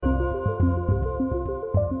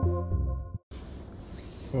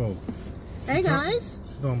folks. Hey guys.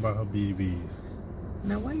 She's talking about her BDBs.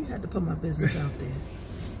 Now, why you had to put my business out there?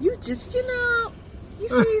 You just, you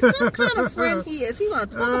see, some kind of friend he is. He want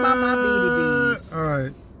to talk about my BDBs. All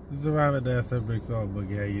right. This is the Robert That's That Bricks All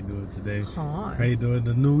Boogie. How you doing today? Hi. How you doing?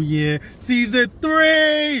 The new year, season 3.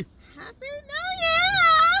 Happy New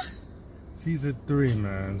Year. Season 3,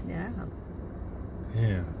 man. Yeah.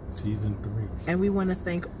 Yeah, season 3. And we want to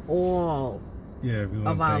thank all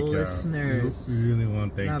of our listeners. We really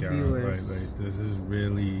want to thank y'all. Viewers. Like this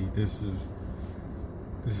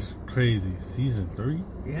is crazy. Season 3?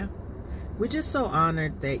 Yeah. We're just so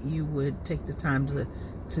honored that you would take the time to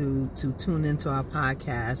tune into our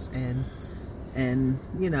podcast and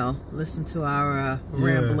listen to our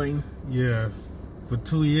rambling. Yeah. For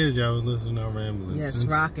 2 years, y'all was listening to our rambling. Yes,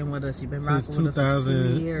 rocking with us. You've been rocking with us for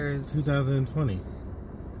 2 years. 2020.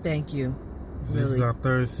 Thank you. This is our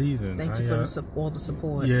 3rd season. Thank you for all the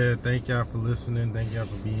support. Yeah, thank y'all for listening. Thank y'all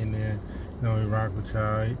for being there. We rock with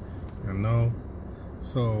y'all. I know.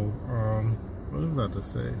 So, what was I about to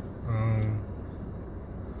say?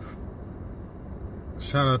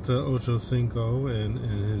 Shout out to Ocho Cinco and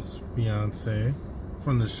his fiance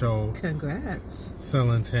from the show. Congrats.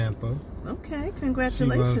 Selling Tampa. Okay,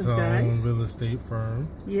 congratulations, she runs her guys. own real estate firm.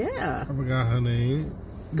 Yeah. I forgot her name.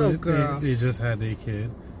 Go, girl. They just had their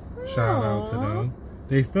kid. Shout out to them.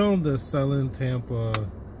 They filmed the Selling Tampa,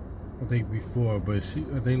 I think, before, but I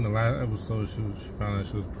think the last episode she found out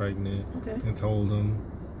she was pregnant and told them.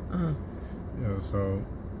 So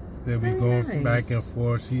they'll be going back and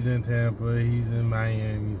forth. She's in Tampa, he's in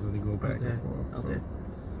Miami, so they go back and forth. Okay.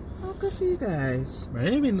 Oh, good for you guys.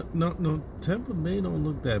 Miami, no, Tampa Bay don't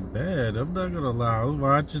look that bad. I'm not gonna lie. I was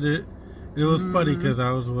watching it. It was funny because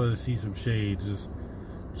I was wanting to see some shade,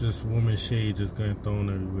 just woman shade just getting thrown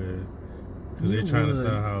everywhere because they're trying to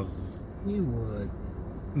sell houses. You would.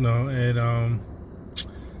 No,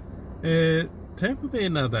 and Tampa Bay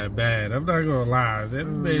not that bad. I'm not gonna lie.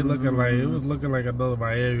 Tampa Bay it was looking like another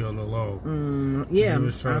Miami on the low. Yeah, I'm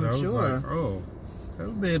sure. Like, oh,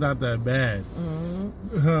 Tampa Bay not that bad.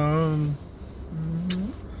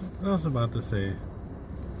 What else about to say?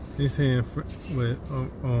 They saying with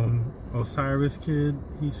Osiris kid,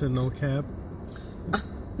 he said no cap.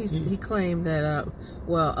 He claimed that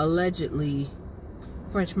allegedly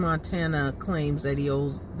French Montana claims that he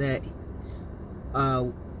owes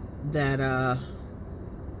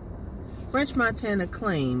French Montana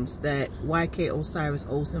claims that YK Osiris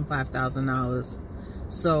owes him $5,000.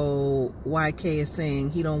 So YK is saying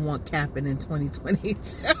he don't want capping in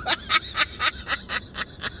 2022.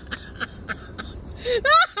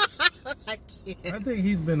 I can't. I think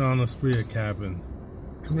he's been on a spree of capping.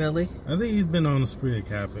 Really? I think he's been on a spree of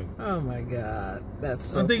capping. Oh my God, that's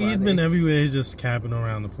so I think funny. He's been everywhere, just capping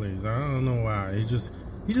around the place. I don't know why. He just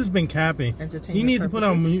been capping. He needs to put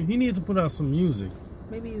out some music.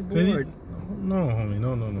 Maybe he's bored. No, homie,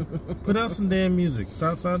 no. Put out some damn music.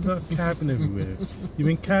 Stop capping everywhere. You've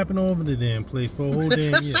been capping over the damn place for a whole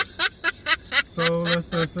damn year. So let's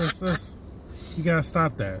you gotta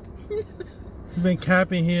stop that. You've been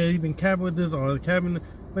capping here. You've been capping with this or capping.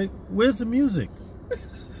 Like, where's the music?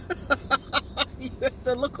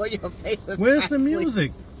 The look on your face is where's the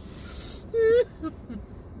music?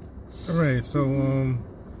 All right, so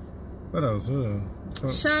what else?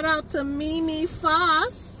 Shout out to Mimi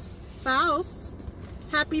Faust.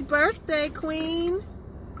 Happy birthday, Queen.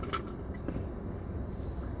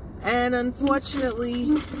 And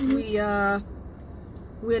unfortunately, we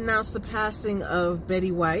announced the passing of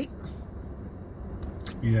Betty White.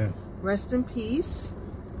 Yeah. Rest in peace.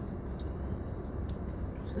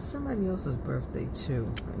 It's somebody else's birthday too,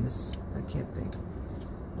 and I can't think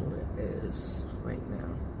who it is right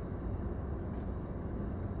now.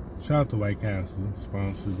 Shout out to White Castle,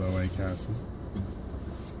 sponsored by White Castle.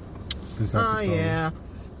 This episode. Oh yeah.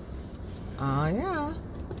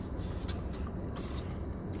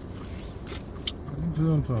 What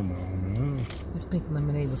I'm talking about, man? This pink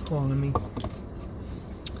lemonade was calling me.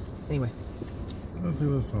 Anyway. Let's see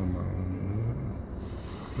what's talking about, man.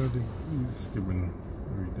 You're skipping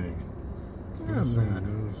everything.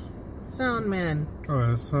 Sound man. Oh,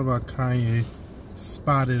 let's talk about Kanye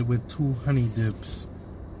spotted with 2 honey dips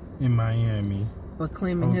in Miami. But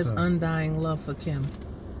claiming his undying love for Kim.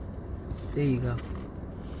 There you go.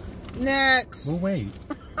 Next. But wait.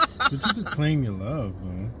 But you could claim your love,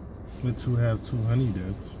 man. But to have 2 honey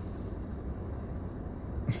dips.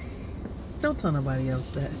 Don't tell nobody else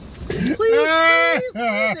that. Please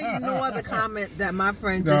ignore the comment that my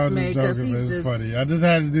friend just made because he's just funny. I just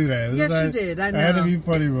had to do that. Yes, you did. I know. I had to be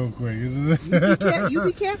funny real quick. You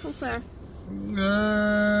be careful, sir.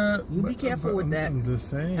 You be careful with that. I'm just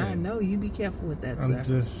saying. I know. You be careful with that, sir. I'm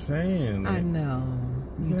just saying. I know.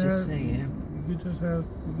 You just saying. You could just have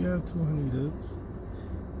 200 dudes.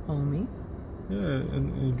 Homie. Yeah,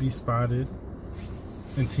 and be spotted.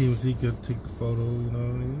 And TMZ could take the photo, you know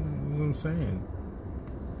what I'm saying?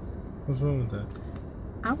 What's wrong with that?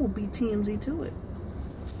 I will beat TMZ to it.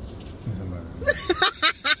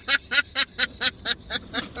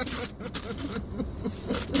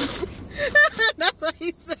 That's what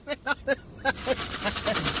he said on the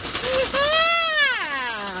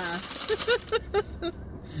side.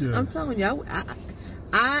 Yeah. I'm telling you,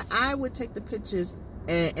 I would take the pictures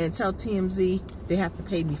and tell TMZ they have to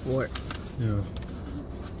pay me for it. Yeah.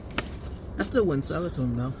 I still wouldn't sell it to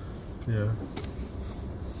them though. Yeah.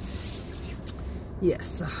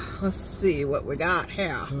 Yes. Let's see what we got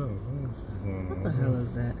here. Oh, what's going on? What the hell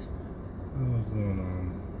is that? What's going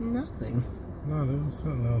on? Nothing. No, there was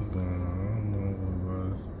something else going on. I don't know what it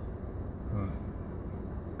was.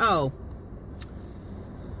 Oh.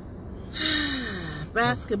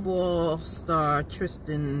 Basketball star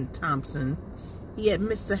Tristan Thompson. He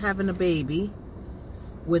admits to having a baby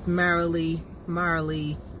with Marley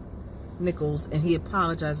Nichols, and he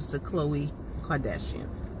apologizes to Khloe Kardashian.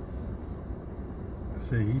 I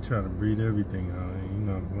say he trying to breed everything out. He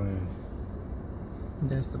not playing.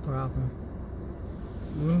 That's the problem.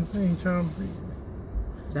 You know what I'm saying? He trying to breed.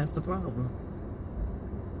 That's the problem.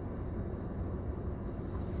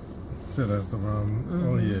 So that's the problem. Mm-hmm.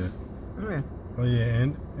 Oh yeah. Yeah. Oh yeah,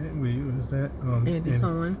 and wait, was that Andy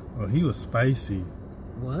Cohen? Oh, he was spicy.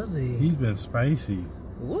 Was he? He's been spicy.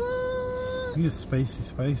 What? He was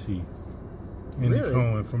spicy. Andy Really?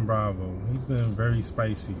 Cohen from Bravo. He's been very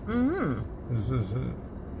spicy. Mm-hmm. This is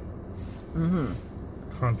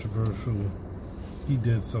controversial. He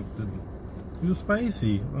did something. He was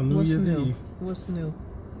spicy on New Year's Eve. What's new?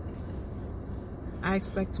 I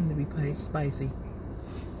expect him to be spicy.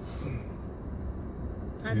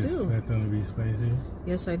 I do. You expect him to be spicy?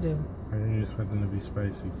 Yes, I do. Why do you expect him to be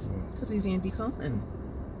spicy for? Because he's Andy Cohen.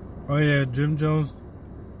 Oh yeah, Jim Jones,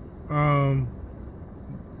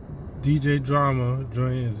 DJ Drama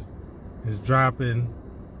joint is dropping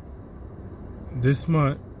this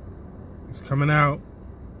month. It's coming out.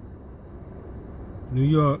 New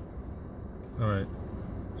York. Alright.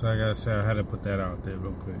 So I gotta say I had to put that out there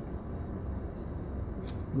real quick.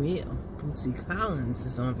 Well, Bootsy Collins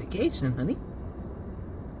is on vacation, honey.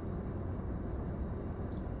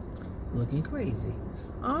 Looking crazy.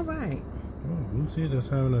 All right. Oh, Bootsy just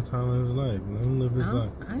having a time of his life. Let him live his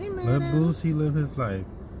life. I ain't mad Let at him. Bootsy live his life.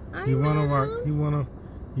 He wanna rock. He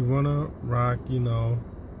wanna rock. You know,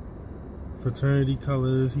 fraternity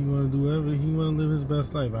colors. He wanna do everything. He wanna live his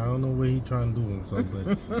best life. I don't know what he trying to do himself,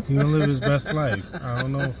 but he wanna live his best life. I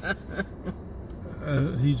don't know.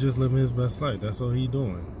 He's just living his best life. That's all he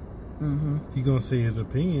doing. Mm-hmm. He gonna say his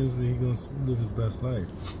opinions, but he gonna live his best life.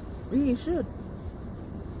 He should.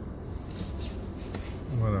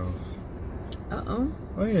 What else? Uh-oh.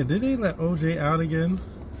 Oh yeah, did they let OJ out again?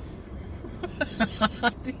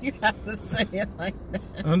 Do you have to say it like that?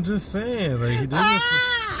 I'm just saying, like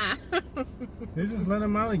they just let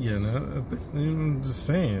him out again. I'm just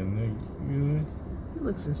saying, like, you know? He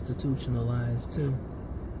looks institutionalized too.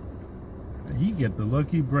 He get the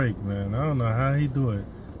lucky break, man. I don't know how he do it.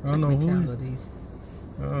 I don't know who.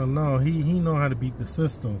 Oh no, he know how to beat the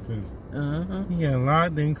system. Cause he get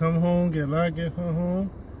locked, then come home, get locked, get come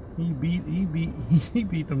home. He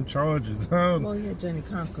beat them charges. Well, yeah, Jenny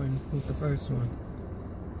Cochran was the first one.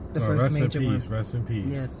 The first major one. Rest in peace.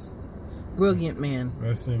 Yes. Brilliant man.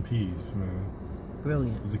 Rest in peace, man.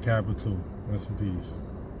 Brilliant. It's the capital. Rest in peace.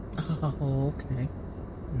 Oh, okay.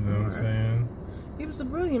 You know what I'm saying? He was a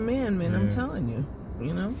brilliant man, man. Yeah. I'm telling you.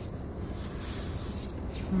 You know?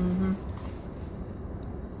 Mm-hmm.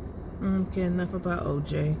 I don't care enough about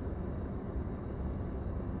OJ.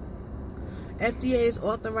 FDA is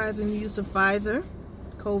authorizing the use of Pfizer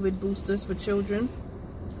COVID boosters for children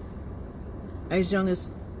as young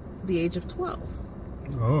as the age of 12.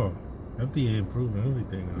 Oh, FDA improving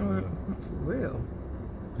everything. For real.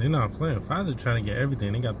 They're not playing. Pfizer trying to get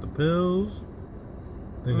everything. They got the pills.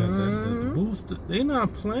 They got the booster. They're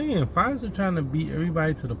not playing. Pfizer trying to beat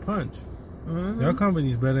everybody to the punch. Your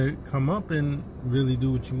companies better come up and really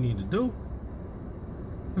do what you need to do.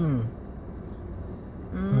 Oh,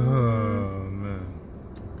 man.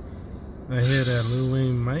 I hear that Lil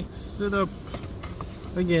Wayne might sit up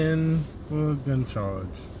again for a gun charge.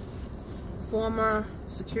 Former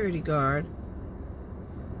security guard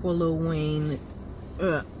for Lil Wayne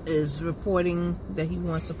is reporting that he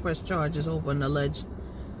wants to press charges over an alleged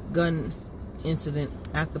gun incident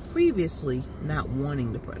after previously not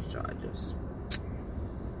wanting to press charges.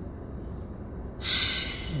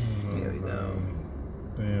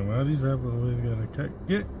 Damn, why these rappers always gotta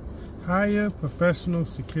get hire professional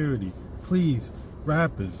security? Please,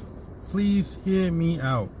 rappers, please hear me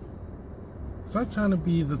out. Stop trying to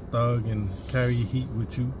be the thug and carry heat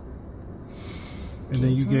with you. And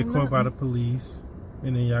then you get caught by the police.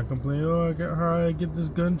 And then y'all complain, oh, I got high, I get this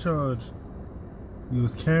gun charge. You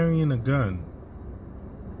was carrying a gun.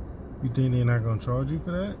 You think they're not gonna charge you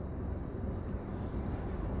for that?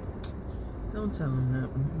 Don't tell him that.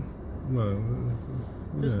 Well,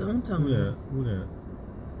 just don't tell him. Who that?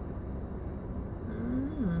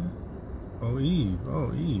 Oh, Eve.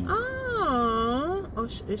 Oh, Eve. Oh,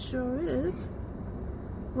 it sure is.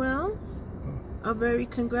 Well, a very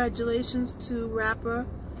congratulations to rapper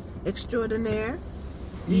extraordinaire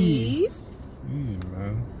Eve. Eve,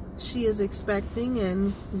 man. She is expecting,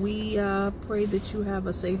 and we pray that you have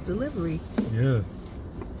a safe delivery. Yeah.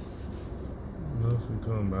 What else we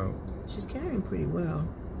talking about? She's carrying pretty well.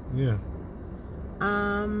 Yeah.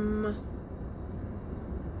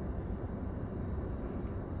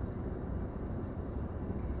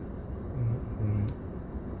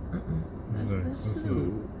 That's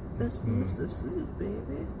Snoop. That's Mr. Snoop,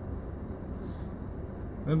 baby.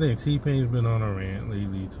 I think T-Pain's been on a rant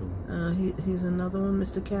lately too. He's another one,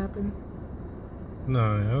 Mr. Capping. No,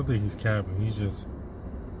 I don't think he's capping. He's just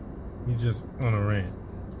on a rant.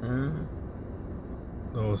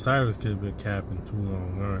 The Osiris kid been capping too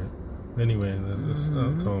long. All right. Anyway, let's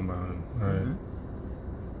stop talking about him. All right.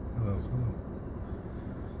 What else?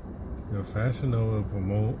 Your Fashion Nova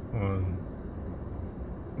promote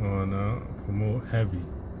promote heavy.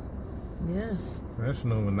 Yes. Fashion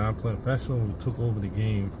Nova not playing. Fashion Nova took over the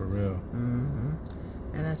game for real.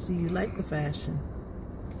 And I see you like the fashion.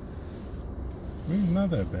 Not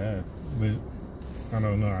that bad, but I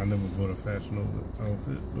don't know. I never bought a Fashion Nova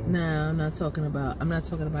outfit. Though. No, I'm not talking about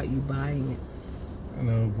you buying it. I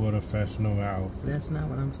never bought a Fashion Nova outfit. That's not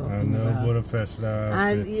what I'm talking about. I never bought a Fashion Nova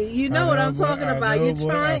outfit. You know what I'm talking about. You're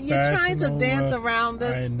trying to dance around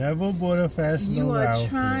this. I never bought a Fashion Nova outfit. You are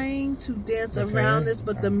trying to dance around this,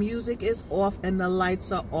 but the music is off and the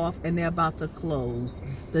lights are off and they're about to close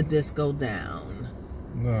the disco down.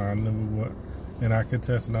 No, I never bought. And I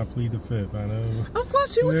contest and I plead the fifth. I know. Of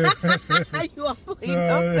course you will. You are pleading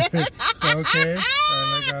the fifth. Okay.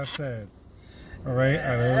 Like I said. All right.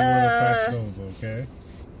 I never bought a Fashion Nova, okay?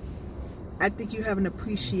 I think you have an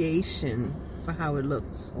appreciation for how it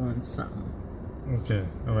looks on some. Okay.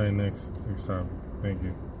 All right. Next topic. Thank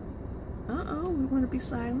you. We want to be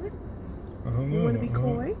silent. I don't know. We want to be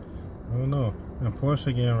coy. I don't know. And Porsche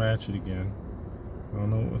again, ratchet again. I don't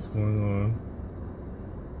know what's going on.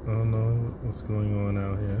 I don't know what's going on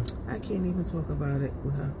out here. I can't even talk about it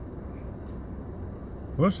with her.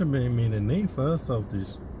 Porsche made a name for herself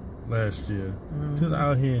this last year. She was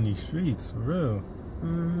out here in these streets, for real.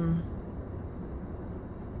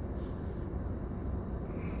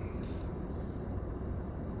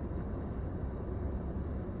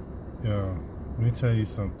 Yo, let me tell you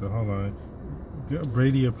something. Hold on. Get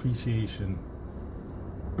Brady appreciation.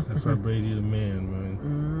 That's why Brady the man,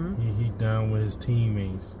 man. He down with his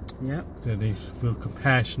teammates. Yep. So they feel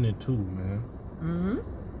compassionate too, man.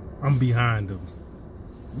 I'm behind them.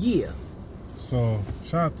 Yeah. So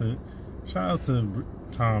shout out to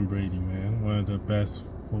Tom Brady, man. One of the best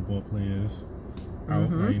football players out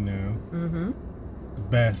right now. The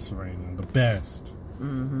best right now. The best.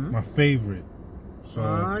 My favorite.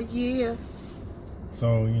 So, yeah.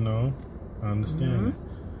 So, you know, I understand it.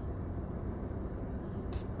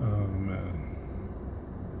 Oh, man.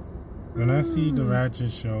 When I see the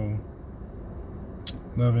Ratchet show,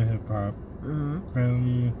 Love and Hip Hop,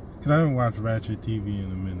 because I haven't watched Ratchet TV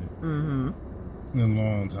in a minute. In a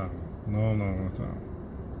long time. Long time.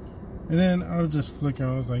 And then I was just flicking.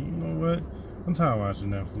 I was like, you know what? I'm tired of watching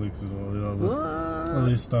Netflix and all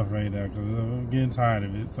this stuff right now because I'm getting tired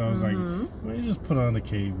of it. So I was like, well, you just put on the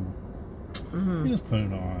cable. You just put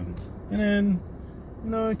it on. And then, you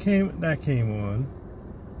know, that came on.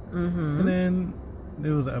 And then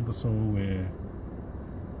there was an episode where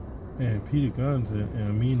Peter Guns and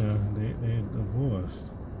Amina, they divorced.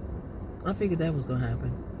 I figured that was going to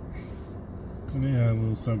happen. And they had a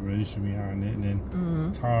little separation behind it. And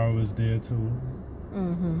then Tara was there too.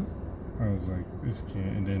 I was like, this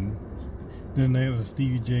can't. And then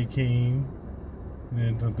Stevie J came. And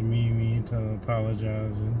then talked to Mimi to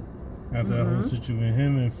apologizing after that whole situation with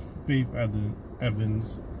him and Faith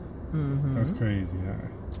Evans. That's crazy.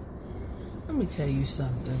 Let me tell you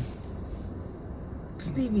something.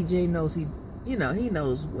 Stevie J knows he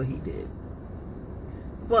knows what he did.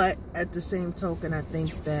 But at the same token, I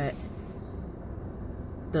think that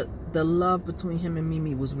the love between him and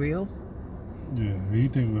Mimi was real. Yeah, you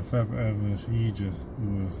think with Faith Evans,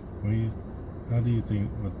 how do you think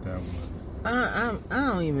what that was? I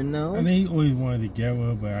don't even know. I think he always wanted to get with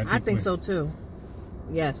her, but I think so too.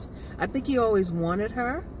 Yes. I think he always wanted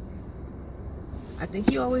her.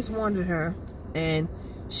 And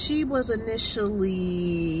she was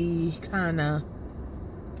initially kind of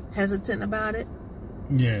hesitant about it.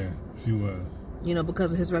 Yeah, she was. You know,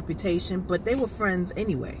 because of his reputation. But they were friends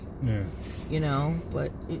anyway. Yeah. You know,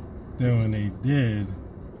 but... Then when they did...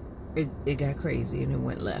 It got crazy and it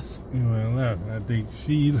went left. I think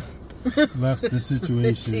she left the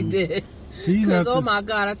situation. She did. Because, oh my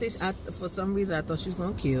God, for some reason I thought she was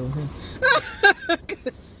going to kill him.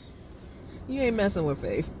 You ain't messing with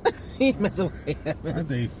Faith. You ain't messing with Faith. I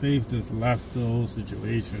think Faith just left the whole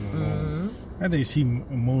situation alone. Mm-hmm. I think she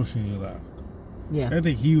emotionally left. Yeah. I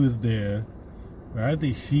think he was there, but I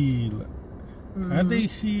think she... Mm-hmm. I think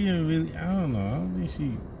she really... I don't know.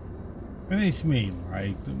 I think she may have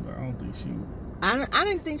liked him, but I don't think she... I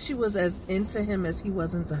didn't think she was as into him as he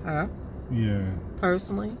was into her. Yeah.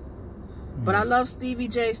 Personally. Yeah. But I love Stevie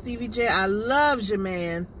J. Stevie J, I love your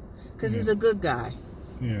man. Because he's a good guy.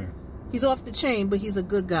 Yeah. He's off the chain, but he's a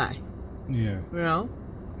good guy. Yeah. You know?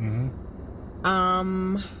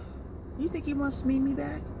 Mm-hmm. You think he wants Mimi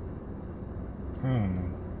back? I don't know.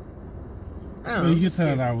 I don't know. You could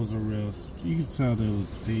tell that was a real... You could tell that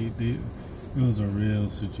it was a real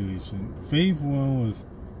situation. Faith one was...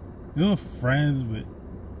 They were friends, but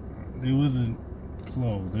they wasn't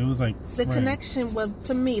close. It was like the friends. Connection was,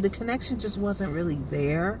 to me, the connection just wasn't really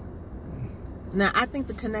there. Now, I think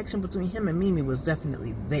the connection between him and Mimi was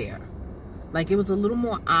definitely there. Like, it was a little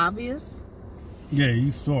more obvious. Yeah,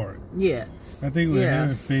 you saw it. Yeah. I think with him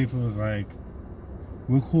and Faith, it was like,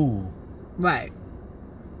 we're cool. Right.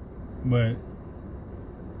 But,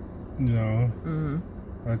 you know,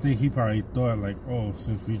 I think he probably thought, like, oh,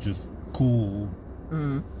 since we just cool,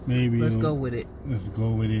 maybe let's go with it. Let's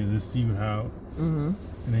go with it. Let's see how. And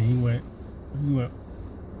then he went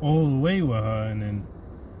all the way with her, and then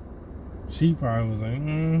she probably was like, with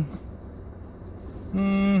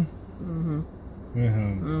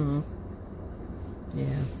him.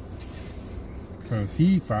 Yeah. Because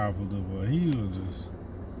he filed for divorce. He was just...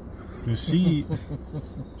 Because she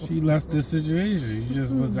left the situation. He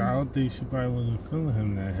just wasn't... I don't think she probably wasn't feeling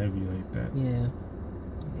him that heavy like that. Yeah.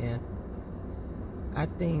 Yeah. I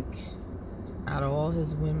think out of all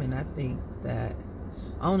his women, I think that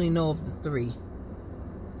I only know of the 3.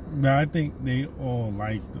 But I think they all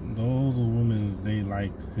liked him. Those women, they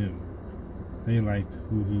liked him. They liked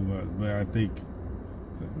who he was. But I think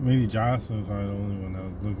maybe Jocelyn's probably the only one that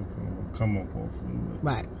was looking for him or come up off him. But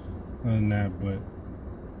right. Other than that, but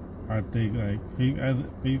I think like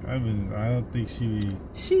Faith Evans, I don't think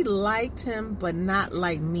she liked him, but not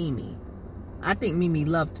like Mimi. I think Mimi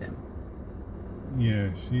loved him.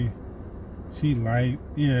 Yeah, she liked.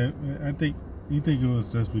 Yeah, I think. You think it was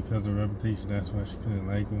just because of reputation? That's why she couldn't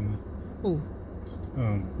like him. Who?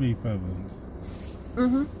 Faith Evans.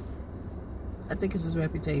 I think it's his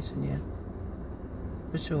reputation. Yeah,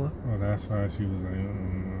 for sure. Oh, that's why she was like.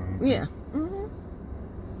 Yeah.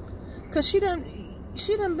 Cause she done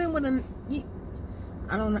been with a.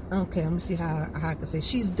 I don't know. Okay, let me see how I can say.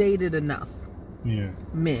 She's dated enough. Yeah.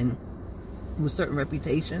 Men with certain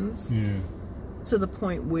reputations. Yeah. To the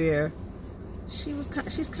point where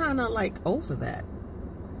she's kind of like over that.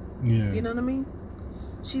 Yeah. You know what I mean?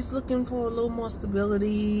 She's looking for a little more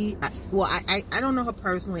stability. I don't know her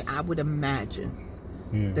personally. I would imagine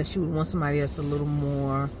that she would want somebody that's a little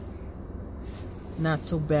more not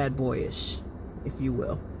so bad boyish, if you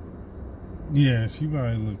will. Yeah, she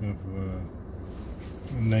probably looking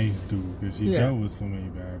for a nice dude because she dealt with so many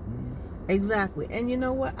bad boys. Exactly. And you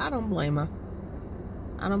know what? I don't blame her.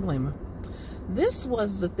 This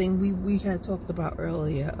was the thing we had talked about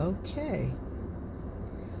earlier. Okay.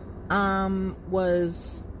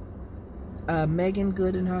 Was Megan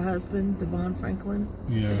Good and her husband, Devon Franklin?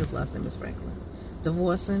 Yeah. I think his last name is Franklin.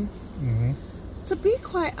 Divorcing? Mm-hmm. To be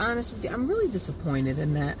quite honest with you, I'm really disappointed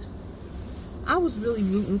in that. I was really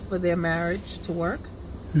rooting for their marriage to work.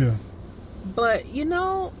 Yeah. But, you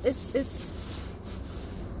know, it's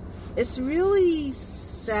really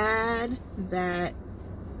sad that,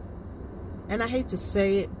 and I hate to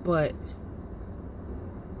say it, but,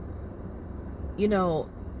 you know,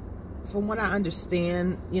 from what I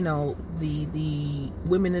understand, you know, the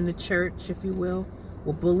women in the church, if you will,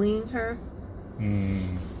 were bullying her.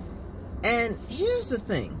 And here's the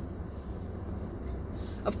thing.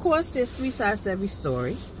 Of course, there's 3 sides to every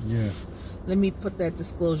story. Yeah. Let me put that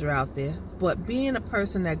disclosure out there. But being a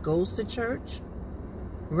person that goes to church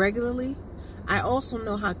regularly, I also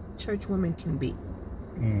know how church women can be.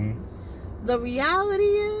 The reality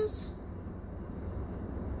is,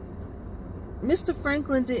 Mr.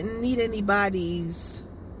 Franklin didn't need anybody's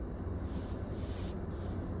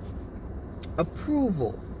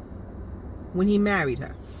approval when he married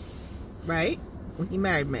her, right? When he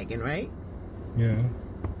married Megan, right? Yeah.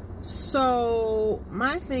 So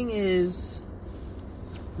my thing is,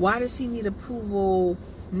 why does he need approval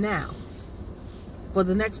now for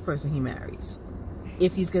the next person he marries,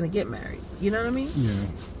 if he's going to get married? You know what I mean? Yeah.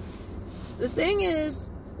 The thing is,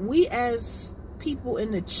 we as people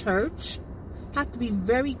in the church have to be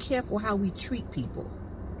very careful how we treat people,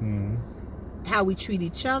 how we treat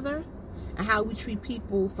each other, and how we treat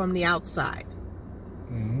people from the outside.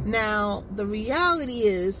 Now, the reality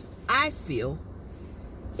is, I feel,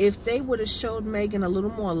 if they would have showed Megan a little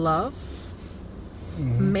more love,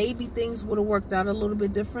 maybe things would have worked out a little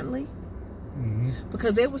bit differently.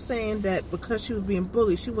 Because they were saying that because she was being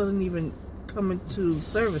bullied, she wasn't even coming to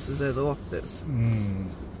services as often.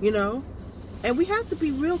 You know? And we have to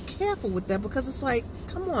be real careful with that, because it's like,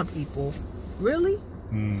 come on, people. Really?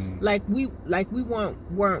 Like we weren't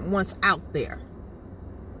once out there.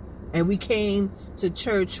 And we came to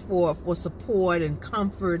church for support and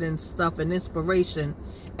comfort and stuff and inspiration,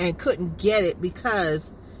 and couldn't get it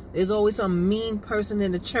because there's always some mean person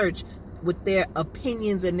in the church with their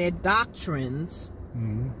opinions and their doctrines,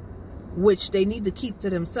 which they need to keep to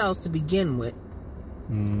themselves to begin with,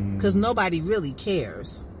 because nobody really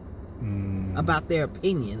cares about their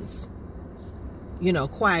opinions, you know,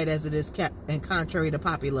 quiet as it is kept and contrary to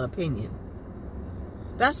popular opinion.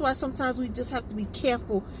 That's why sometimes we just have to be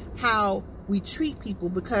careful how we treat people,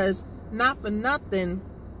 because not for nothing,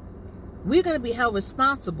 we're going to be held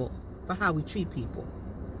responsible for how we treat people.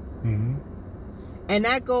 And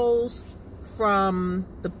that goes from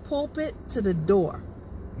the pulpit to the door.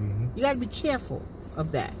 You got to be careful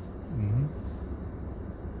of that.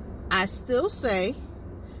 I still say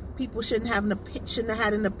people shouldn't have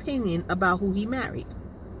had an opinion about who he married.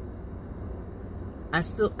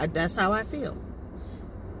 That's how I feel.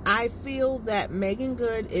 I feel that Megan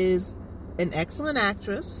Good is an excellent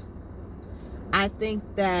actress. I think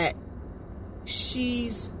that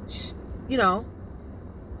she's, you know,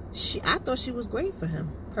 I thought she was great for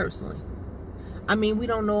him, personally. I mean, we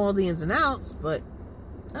don't know all the ins and outs, but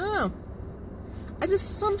I don't know. I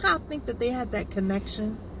just somehow think that they had that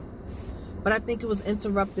connection. But I think it was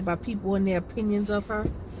interrupted by people and their opinions of her,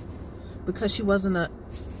 because she wasn't a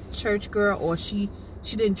church girl, or she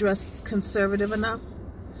didn't dress conservative enough.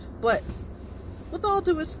 But with all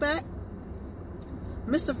due respect,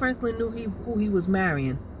 Mr. Franklin knew who he was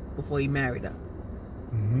marrying before he married her.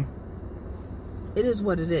 It is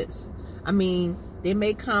what it is. I mean, they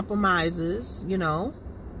made compromises, you know,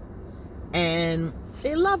 and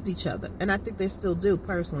they loved each other. And I think they still do,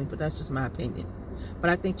 personally, but that's just my opinion. But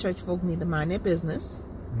I think church folk need to mind their business,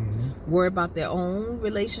 worry about their own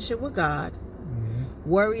relationship with God,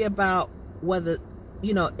 worry about whether,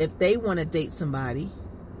 you know, if they want to date somebody.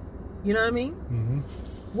 You know what I mean?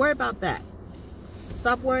 Worry about that.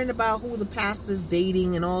 Stop worrying about who the pastor's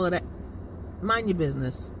dating and all of that. Mind your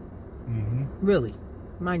business. Really.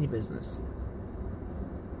 Mind your business.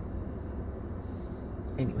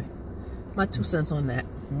 Anyway, my 2 cents on that.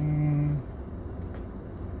 I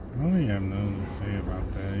don't have nothing to say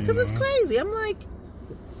about that. Because it's crazy. I'm like,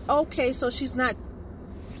 okay, so she's not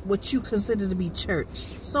what you consider to be church.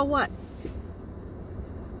 So what?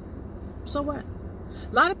 So what?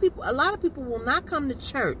 A lot of people will not come to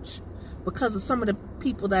church because of some of the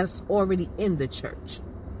people that's already in the church.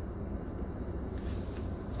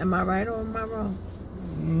 Am I right or am I wrong?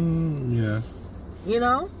 Yeah. You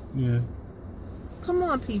know? Yeah. Come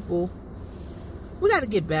on, people. We got to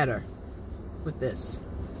get better with this.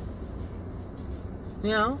 You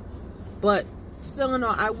know? But still in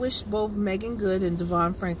all, I wish both Megan Good and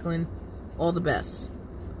Devon Franklin all the best.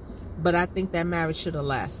 But I think that marriage should have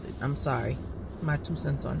lasted. I'm sorry. My 2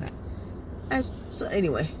 cents on that. So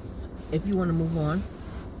anyway, if you want to move on,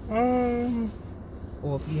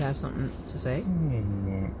 or if you have something to say,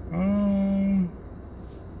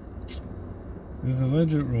 there's a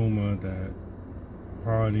legit rumor that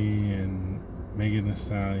Cardi and Megan Thee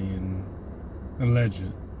Stallion,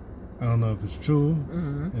 alleged. I don't know if it's true,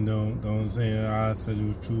 and don't say I said it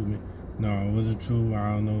was true. No, it wasn't true.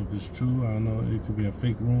 I don't know if it's true. I don't know. It could be a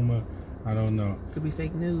fake rumor. I don't know. Could be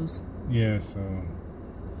fake news. Yeah, so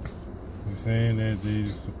they're saying that they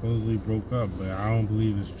supposedly broke up, but I don't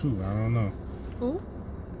believe it's true. I don't know. Who?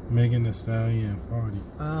 Megan Thee Stallion and Cardi.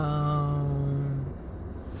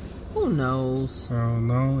 Who knows? I don't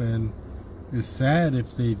know, and it's sad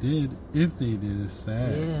if they did. If they did, it's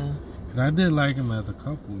sad. Yeah. Because I did like them as a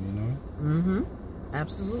couple, you know?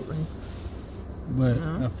 Absolutely. But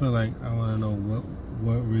I feel like I want to know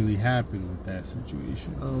what really happened with that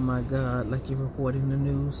situation. Oh my God! Like you're reporting the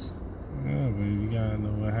news. Yeah, but you gotta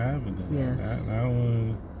know what happened. Yes.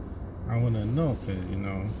 I want to know, cause you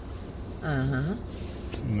know.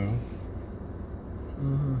 You know.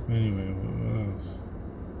 Anyway, what else?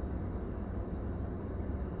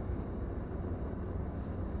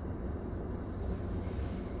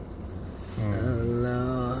 Oh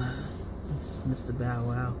Lord, it's Mr. Bow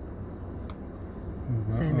Wow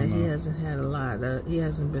saying that he hasn't had a lot. He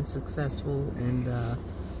hasn't been successful in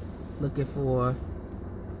looking for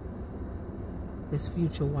his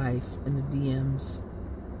future wife in the DMs.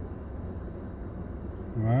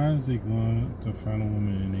 Why is he going to find a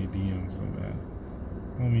woman in a DM so bad?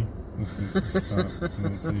 Homie, listen, stop.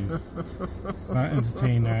 Please. Stop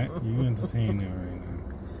entertain that. You entertain it right now.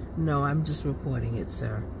 No, I'm just reporting it,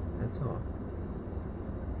 sir. That's all.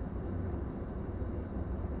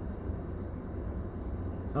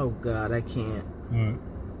 Oh God, I can't. What?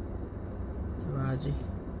 Taraji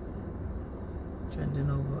trending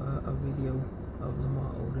over a video of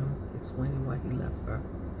Lamar Odom explaining why he left her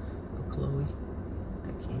for Chloe.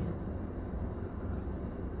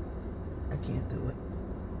 I can't do it.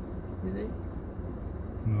 Is it?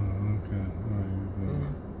 No, okay. All right, you go.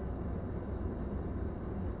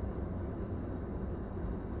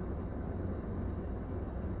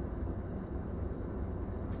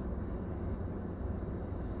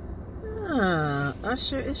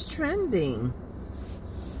 Usher is trending.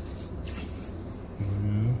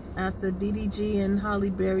 After DDG and Halle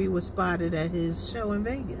Berry were spotted at his show in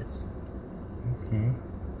Vegas. Okay.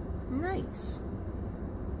 Nice.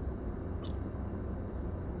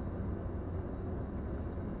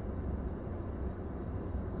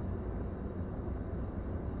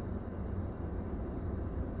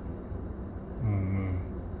 Oh no.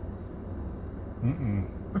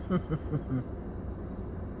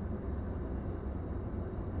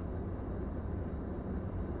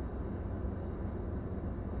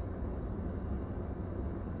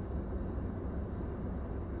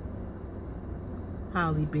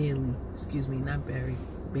 Halle Bailey. Excuse me, not Barry.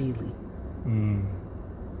 Bailey.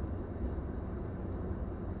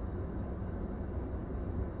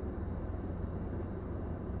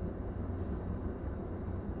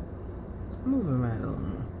 Moving right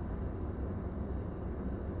along.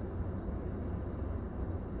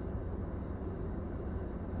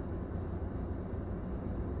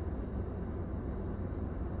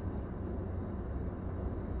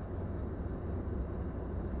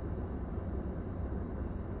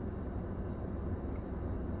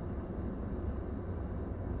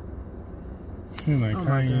 Seems like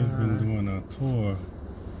Kanye's been doing a tour.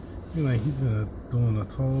 Seems like he's been doing a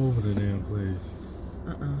tour over the damn place.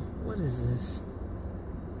 What is this?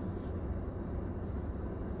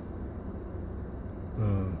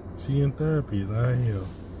 She in therapy. Let her heal.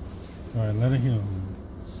 All right, let her heal.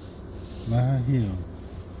 Let her heal.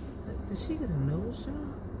 Did she get a nose job?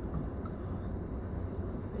 Oh God.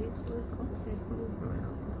 Facelift. Okay, move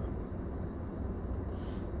around.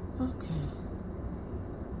 Okay.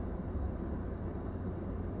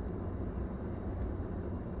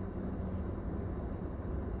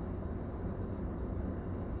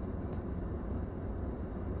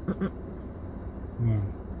 Wow.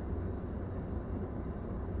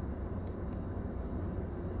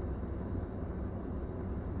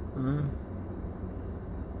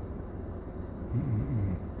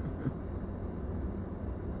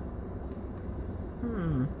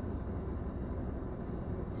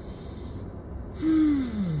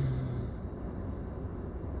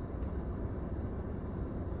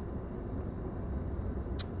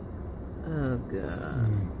 Oh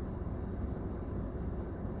God.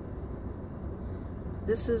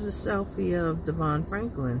 This is a selfie of Devon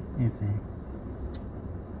Franklin. Okay.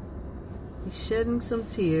 He's shedding some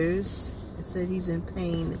tears. It said he's in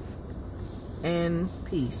pain and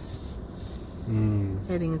peace.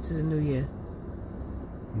 Heading into the new year.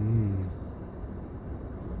 And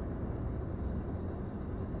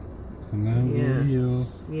now we'll heal.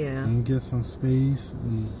 Yeah. And get some space.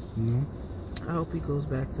 And, you know. I hope he goes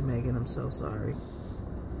back to Megan. I'm so sorry.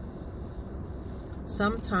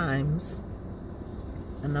 Sometimes,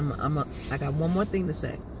 and I got one more thing to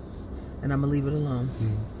say, and I'm gonna leave it alone.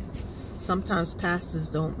 Sometimes pastors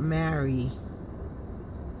don't marry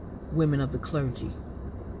women of the clergy,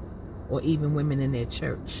 or even women in their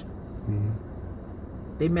church.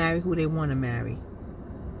 They marry who they want to marry,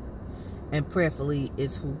 and prayerfully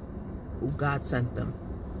it's who God sent them.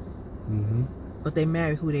 But they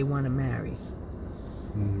marry who they want to marry.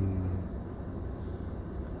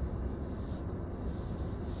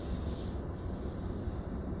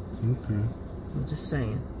 Okay. I'm just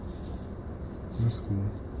saying. That's cool.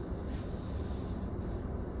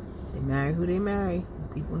 They marry who they marry.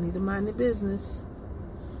 People need to mind their business.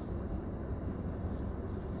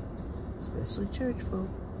 Especially church folk.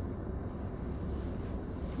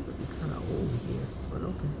 He's looking kind of old here, but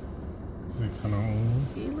okay. Is it kind of old?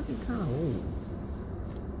 He's looking kind of old.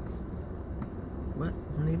 But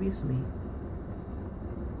maybe it's me.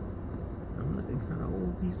 I'm looking kind of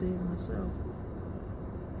old these days myself.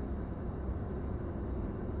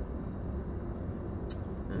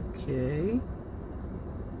 Okay.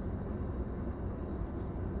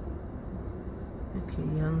 Okay,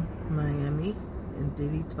 Young Miami and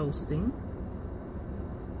Diddy toasting.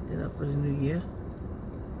 Get up for the new year.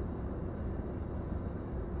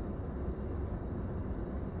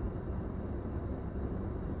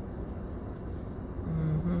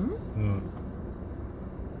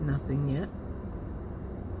 Nothing yet.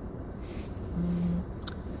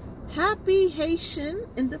 Happy Haitian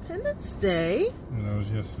Independence Day. Yeah, that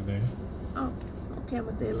was yesterday. Oh, okay, I'm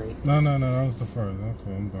a day late. No, that was the first. I'm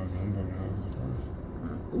bugging. That was the first.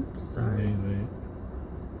 Oops, sorry. A day late.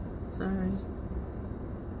 Sorry.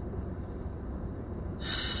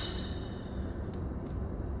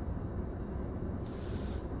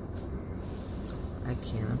 I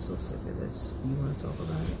can't. I'm so sick of this. You want to talk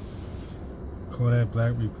about it? Kodak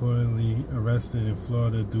Black reportedly arrested in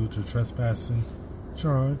Florida due to trespassing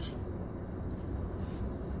charge.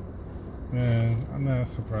 Man, I'm not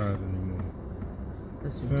surprised anymore.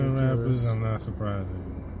 That's Certain ridiculous. rappers, I'm not surprised anymore.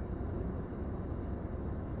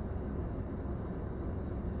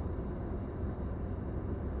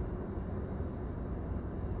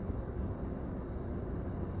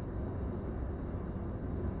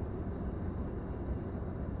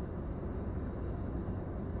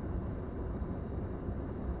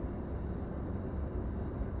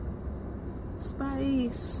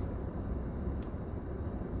 Spice.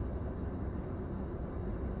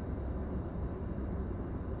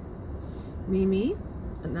 Nene,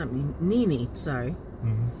 sorry.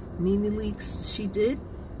 Nene Leakes, she did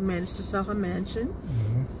manage to sell her mansion.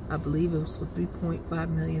 I believe it was for $3.5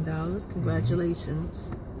 million.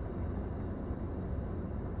 Congratulations.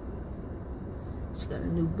 She got a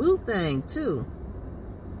new boo thing, too.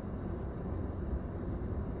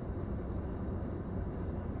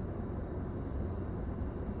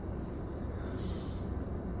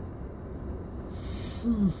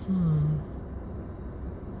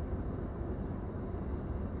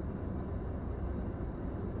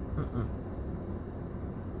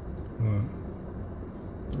 What?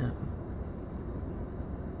 No.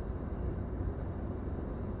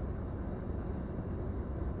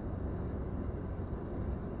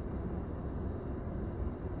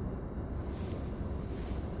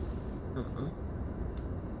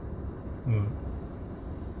 What?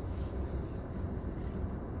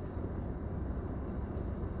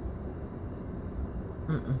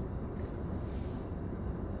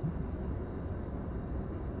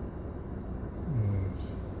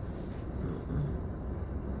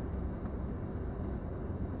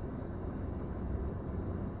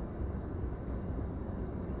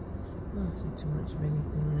 I don't see too much of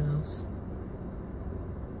anything else.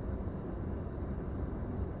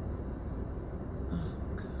 Oh,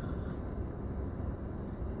 God.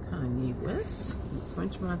 Kanye West,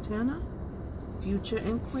 French Montana, Future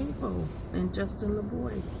and Quavo, and Justin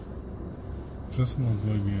LaBoy. Justin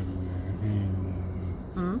LaBoy be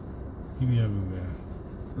everywhere. He be everywhere.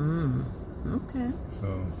 Okay.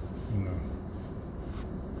 So, you know.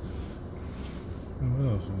 And what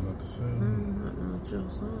else was I about to say? Nothing much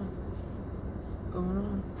else going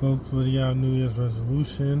on. Folks, what are y'all New Year's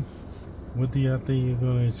resolution? What do y'all think you're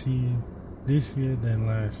going to achieve this year than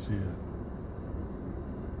last year?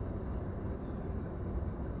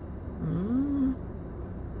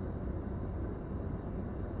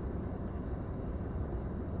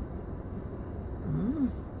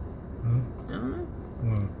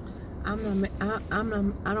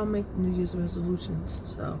 I don't make New Year's resolutions,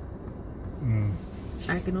 so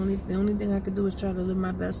the only thing I can do is try to live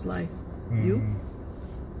my best life. You?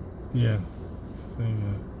 Yeah. Same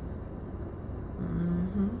here.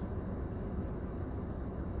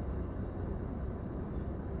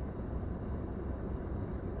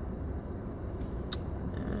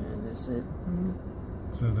 And that's it.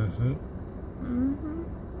 So that's it?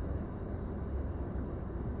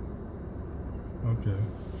 Okay.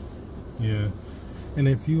 Yeah. And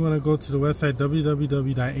if you want to go to the website,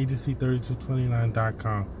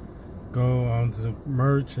 www.agency3229.com, go on to the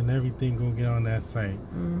merch and everything, go get on that site.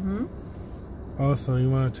 Also, you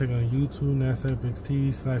want to check on YouTube, NASAPX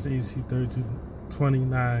TV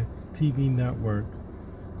 /agency3229 TV network.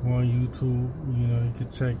 Go on YouTube. You know, you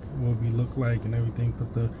can check what we look like and everything.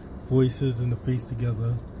 Put the voices and the face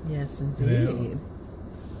together. Yes, indeed.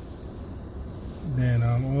 Then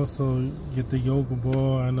also get the yoga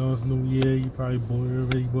ball. I know it's New Year. You probably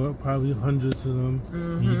already bought probably hundreds of them.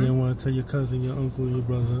 Mm-hmm. You didn't want to tell your cousin, your uncle, your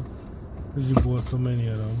brother, because you bought so many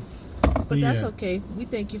of them. But that's okay. We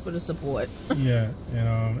thank you for the support. Yeah,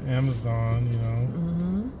 and Amazon, you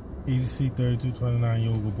know, EDC 3229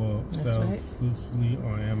 yoga ball sells exclusively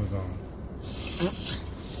on Amazon.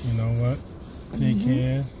 You know what? Take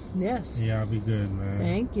care. Yes. Y'all be good, man.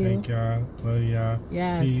 Thank you. Thank y'all. Love y'all.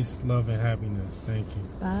 Yes. Peace, love, and happiness. Thank you.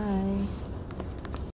 Bye.